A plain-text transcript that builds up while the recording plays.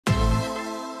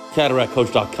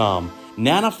CataractCoach.com.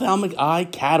 Nanophthalmic eye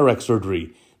cataract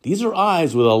surgery. These are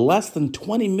eyes with a less than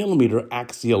 20 millimeter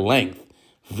axial length.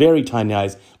 Very tiny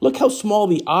eyes. Look how small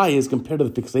the eye is compared to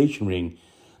the fixation ring.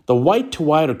 The white to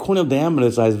wide or corneal diameter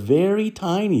of this eye is very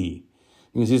tiny.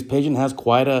 You can see this patient has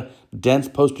quite a dense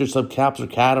posterior subcapsular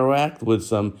cataract with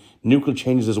some nuclear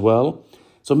changes as well.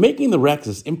 So making the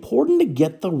rhexis, important to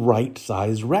get the right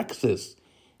size rhexis.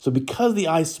 So because the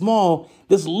eye's small,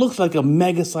 this looks like a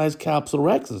mega-sized capsular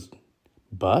rhexis.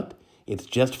 But it's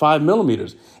just 5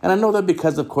 millimeters. And I know that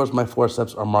because, of course, my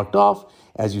forceps are marked off,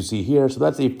 as you see here. So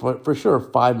that's a for sure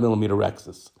 5 millimeter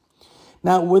rhexis.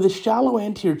 Now, with a shallow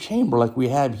anterior chamber like we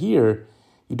have here,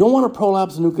 you don't want to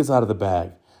prolapse the nucleus out of the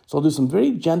bag. So I'll do some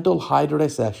very gentle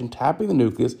hydrodissection, tapping the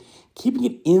nucleus, keeping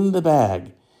it in the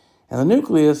bag. And the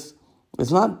nucleus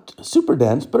is not super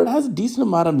dense, but it has a decent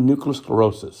amount of nuclear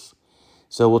sclerosis.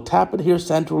 So we'll tap it here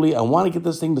centrally. I want to get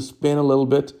this thing to spin a little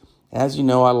bit. As you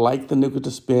know, I like the nucleus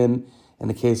to spin in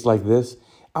a case like this.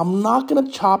 I'm not going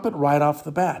to chop it right off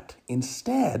the bat.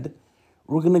 Instead,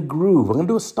 we're going to groove. We're going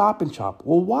to do a stop and chop.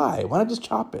 Well, why? Why not just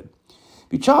chop it? If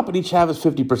you chop it, each half is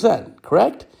 50%,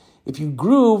 correct? If you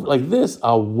groove like this,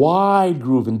 a wide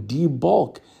groove, and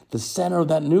debulk the center of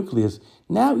that nucleus,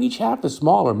 now each half is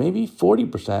smaller, maybe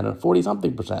 40% or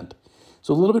 40-something%.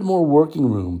 So a little bit more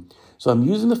working room. So I'm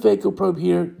using the phaco probe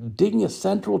here, digging a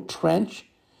central trench.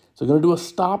 So I'm going to do a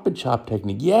stop and chop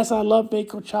technique. Yes, I love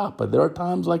phaco chop, but there are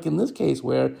times like in this case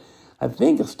where I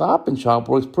think a stop and chop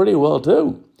works pretty well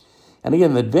too. And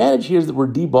again, the advantage here is that we're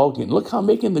debulking. Look how I'm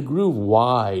making the groove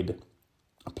wide,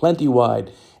 plenty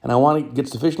wide. And I want to get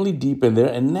sufficiently deep in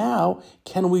there. And now,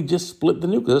 can we just split the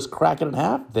nucleus? Let's crack it in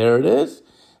half. There it is.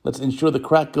 Let's ensure the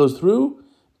crack goes through.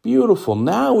 Beautiful.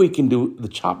 Now we can do the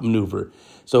chop maneuver.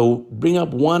 So bring up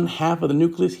one half of the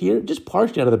nucleus here, just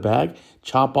partially out of the bag,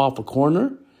 chop off a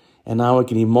corner, and now I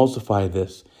can emulsify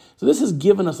this. So this has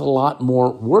given us a lot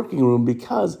more working room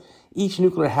because each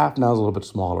nuclear half now is a little bit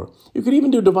smaller. You could even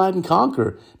do divide and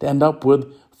conquer to end up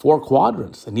with 4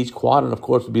 quadrants. And each quadrant, of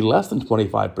course, would be less than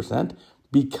 25%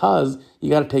 because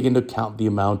you got to take into account the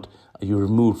amount you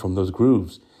remove from those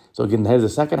grooves. So again, here's the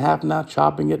second half now,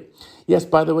 chopping it. Yes,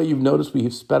 by the way, you've noticed we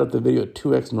have sped up the video at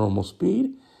 2x normal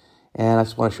speed. And I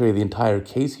just want to show you the entire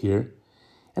case here.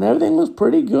 And everything looks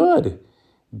pretty good.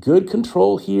 Good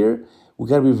control here. We've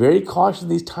got to be very cautious in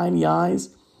these tiny eyes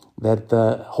that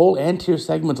the whole anterior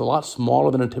segment is a lot smaller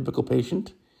than a typical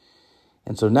patient.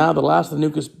 And so now the last of the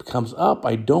nucleus comes up.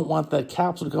 I don't want that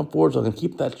capsule to come forward, so I'm going to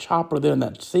keep that chopper there in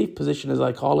that safe position, as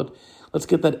I call it. Let's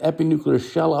get that epinuclear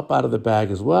shell up out of the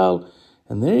bag as well.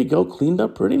 And there you go, cleaned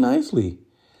up pretty nicely.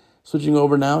 Switching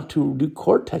over now to do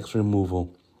cortex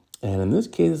removal. And in this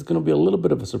case, it's going to be a little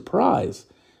bit of a surprise.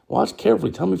 Watch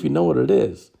carefully. Tell me if you know what it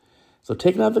is. So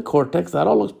taking out the cortex, that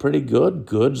all looks pretty good.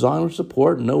 Good zonular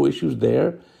support, no issues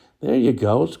there. There you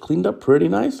go. It's cleaned up pretty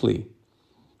nicely.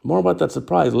 More about that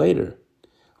surprise later.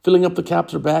 Filling up the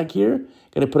capsular bag here.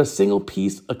 Going to put a single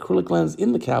piece acrylic lens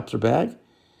in the capsular bag.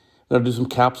 Going to do some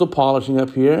capsule polishing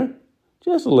up here.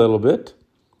 Just a little bit.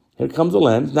 Here comes the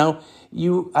lens. Now,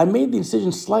 I made the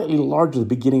incision slightly larger at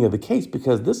the beginning of the case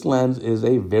because this lens is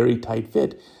a very tight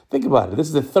fit. Think about it. This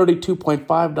is a 32.5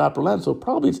 diopter lens, so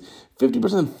probably it's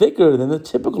 50% thicker than the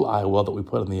typical IOL that we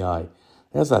put in the eye.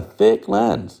 That's a thick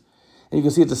lens. And you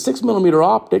can see it's a 6 millimeter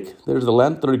optic. There's the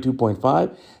lens,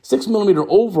 32.5. 6 millimeter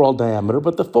overall diameter,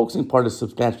 but the focusing part is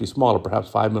substantially smaller, perhaps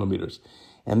 5 millimeters.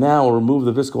 And now we'll remove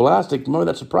the viscoelastic. Remember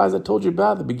that surprise I told you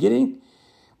about at the beginning?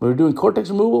 When we're doing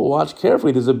cortex removal, watch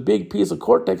carefully. There's a big piece of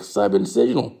cortex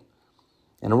subincisional.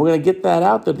 And we're going to get that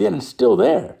out there at the end. It's still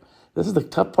there. This is the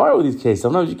tough part with these cases.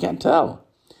 Sometimes you can't tell.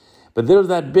 But there's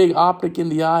that big optic in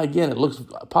the eye. Again, it looks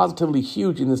positively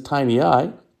huge in this tiny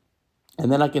eye.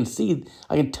 And then I can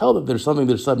tell that there's something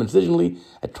there subincisionally.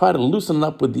 I try to loosen it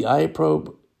up with the eye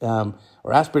probe, or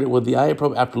aspirate it with the eye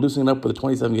probe after loosening it up with a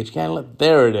 27-gauge cannula.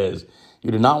 There it is. You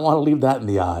do not want to leave that in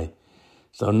the eye.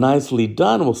 So nicely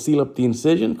done. We'll seal up the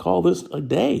incision. Call this a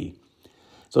day.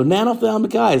 So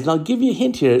nanophthalmic eyes. Now I'll give you a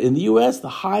hint here. In the US, the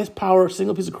highest power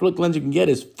single piece of acrylic lens you can get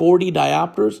is 40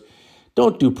 diopters.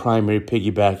 Don't do primary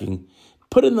piggybacking.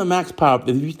 Put in the max power.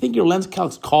 If you think your lens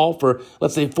calcs call for,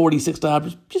 let's say, 46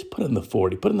 diopters, just put in the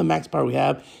 40. Put in the max power we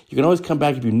have. You can always come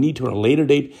back if you need to at a later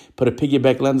date, put a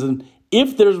piggyback lens in,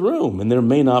 if there's room, and there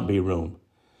may not be room.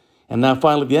 And now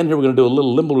finally at the end here, we're going to do a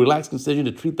little limbal relaxed incision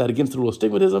to treat that against the rule of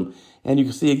astigmatism. And you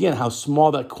can see again how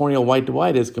small that corneal white to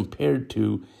white is compared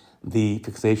to the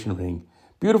fixation ring.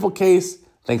 Beautiful case.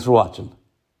 Thanks for watching.